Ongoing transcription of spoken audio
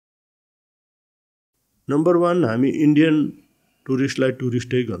Number 1 हामी Indian टुरिस्टलाई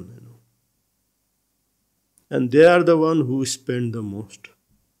टुरिस्टै गर्दैनौँ, and they are the one who spend the most.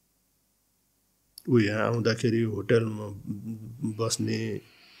 ऊ यहाँ आउँदाखेरि होटलमा बस्ने,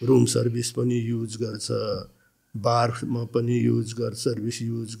 रुम सर्भिस पनि युज गर्छ, बारमा पनि युज गर्छ, सर्भिस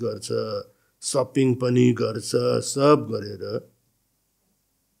युज गर्छ, सपिङ पनि गर्छ, सब गरेर।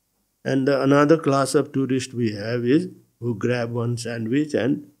 And the another class of tourist we have is who grab one sandwich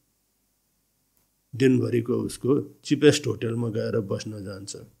and दिनभरिको उसको चिपेस्ट होटलमा गएर बस्न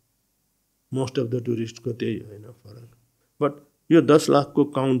जान्छ। मोस्ट अफ द टुरिस्टको त्यही होइन फरक। बट यो 10 लाखको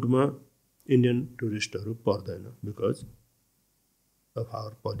काउन्टमा इन्डियन टुरिस्टहरू पर्दैन because of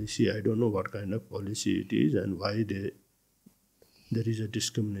our policy. I don't know what kind of policy it is and why there is a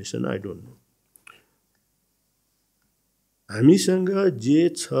discrimination. I don't know. हामीसँग जे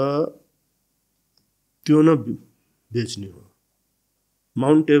छ त्यो न बेच्ने हो।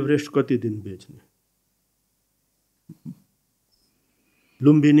 माउन्ट एभरेस्ट कति दिन बेच्ने,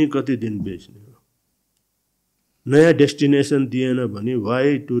 लुम्बिनी कति दिन बेच्ने हो। नयाँ डेस्टिनेसन दिएन भने why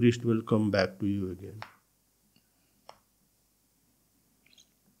tourist will come back to you again?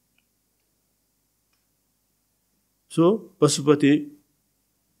 So, Pasupati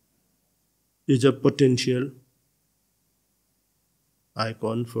is a potential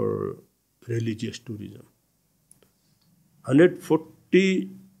icon for religious tourism.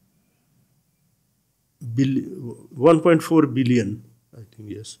 1.4 billion, I think,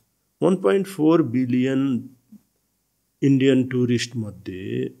 yes. 1.4 billion Indian tourist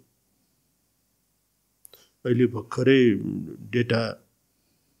मध्ये अहिले भर्खरै डेटा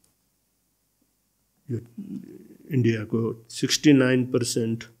इन्डियाको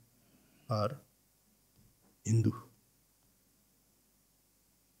 69% are Hindu.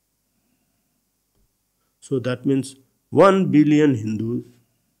 So that means 1 billion Hindus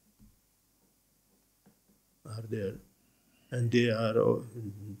are there, and they are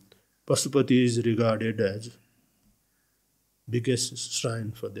Pasupati is regarded as biggest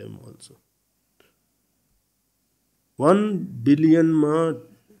shrine for them also. 1 billion ma,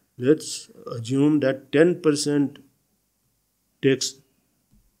 let's assume that 10% takes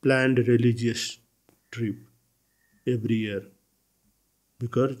planned religious trip every year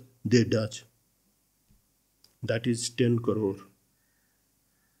because they Dutch. That is 10 crore.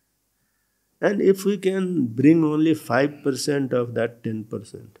 And if we can bring only 5% of that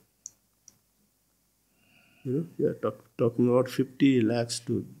 10%, we are talking about 50 lakhs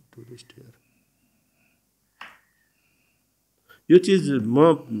to tourist here. यो चीज म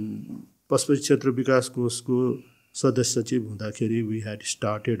पशुपति क्षेत्र विकास कोषको सदस्य सचिव हुँदाखेरि we had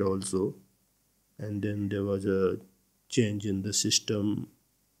started also, and then there was a change in the system.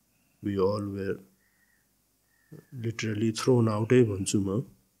 We all were literally thrown out भन्छु म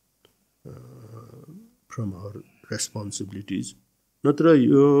from our responsibilities. नत्र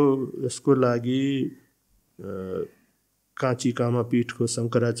यो यसको लागि Kanchi कामापीठको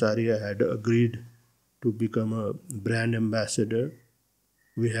Shankaracharya had agreed to become a brand ambassador.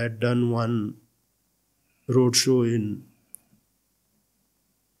 We had done one road show in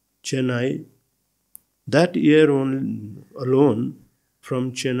Chennai. That year alone,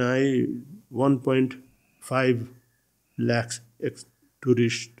 from Chennai, 1.5 lakhs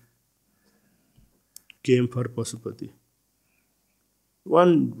tourists came for Pasupati.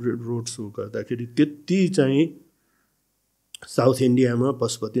 One road show गर्दाखेरि त्यति चाहिँ south इन्डियामा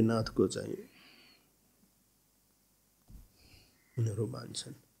पशुपतिनाथको चाहिँ उनीहरू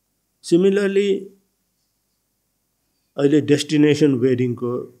मान्छन्। सिमिलरली अहिले डेस्टिनेसन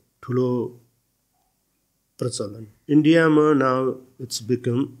वेडिङको ठुलो प्रचलन इन्डियामा now it's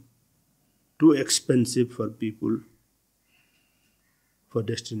become to expensive for people for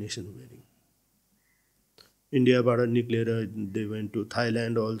destination wedding. इन्डियाबाट निक्लेर they went to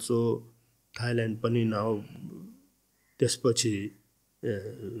Thailand also. Thailand पनि नाउ त्यसपछि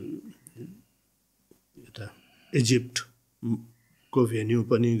यता इजिप्ट को भेन्यू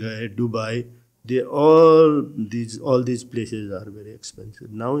पनि गए, Dubai. all these places are very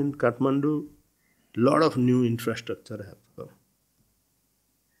expensive. Now in Kathmandu, lot of new infrastructure have come.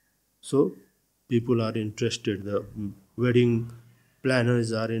 So people are interested, the wedding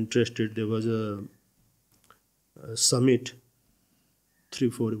planners are interested. There was a summit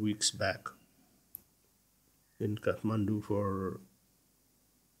 3-4 weeks back in Kathmandu for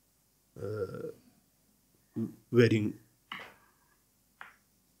wedding,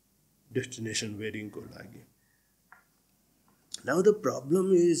 destination wedding ko lagi. Now the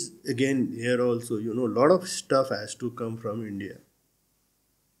problem is, again here also, lot of stuff has to come from India.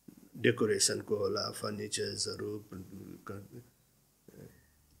 Decoration ko hola, furnitures,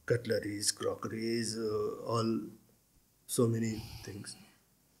 cutleries, crockeries, all so many things.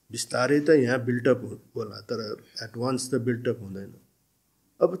 बिस्तारै त यहाँ built up होला तर at once त built up हुँदैन.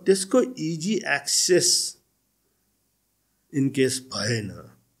 अब त्यसको easy access in case भएन,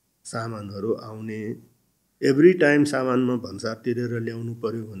 सामानहरू आउने एभ्री टाइम सामानमा भन्सार तिरेर ल्याउनु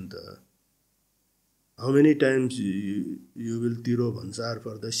पर्यो भने त how many times you will तिरो भन्सार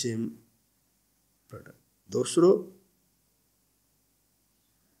फर द सेम प्रडक्ट. दोस्रो,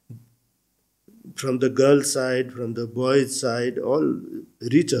 from the girl side, from the boys side, all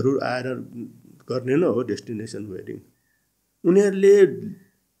रिचहरू आएर गर्ने न हो डेस्टिनेसन वेडिङ. उनीहरूले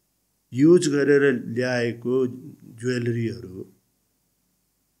युज गरेर ल्याएको ज्वेलरीहरू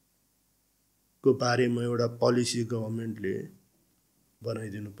को बारेमा एउटा पोलिसी गभर्मेन्टले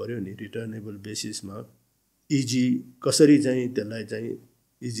बनाइदिनु पर्यो नि, रिटर्नेबल बेसिसमा इजी कसरी चाहिँ त्यसलाई चाहिँ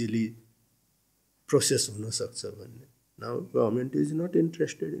इजिली प्रोसेस हुन सक्छ भन्ने. Now government is not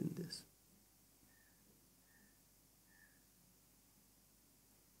interested in this.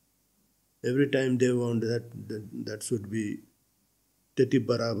 Every time they want that should be त्यति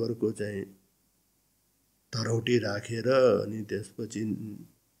बराबरको चाहिँ धरौटी राखेर अनि त्यसपछि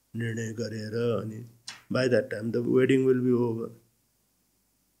निर्णय गरेर अनि by that time the wedding will be over.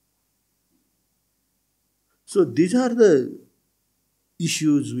 So these are the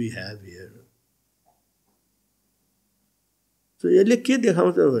issues we have here. So यसले के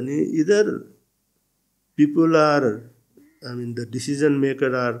देखाउँछ भने इदर people are, I mean the decision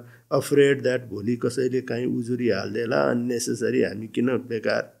maker are afraid that भोलि कसैले काहीँ उजुरी हालिदिएला अननेसेसरी, हामी किन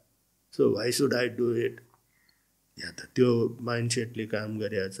बेकार, so why should I do it, या त त्यो माइन्डसेटले काम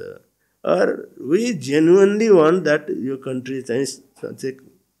गरिरहेछ. Or we genuinely want that यो कन्ट्री चाहिँ चाहिँ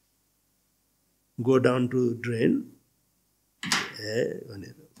गो डाउन टु ड्रेन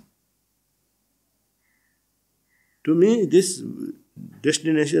भनेर. टु मी दिस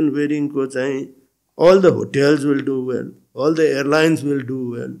डेस्टिनेसन वेडिङको चाहिँ all the hotels will do well, all the airlines will do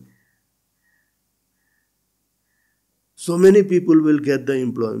well. So many people will get the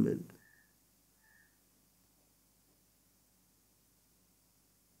employment.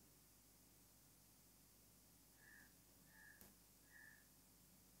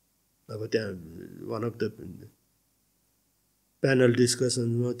 अब त्यहाँ one of the panel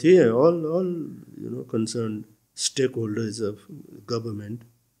discussions में थिए, all concerned stakeholders of government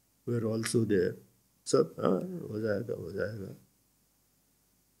were also there. सब हो जाएगा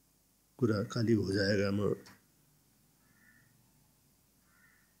कुरा खाली हो जाएगा म.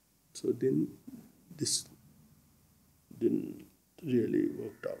 So then this didn't really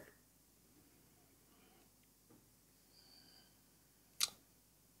worked out.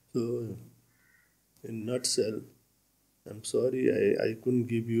 So in nutshell, I'm sorry I couldn't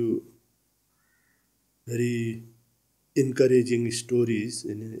give you very encouraging stories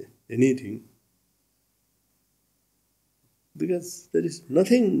in anything, because there is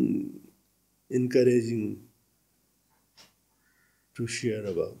nothing encouraging to share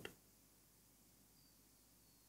about.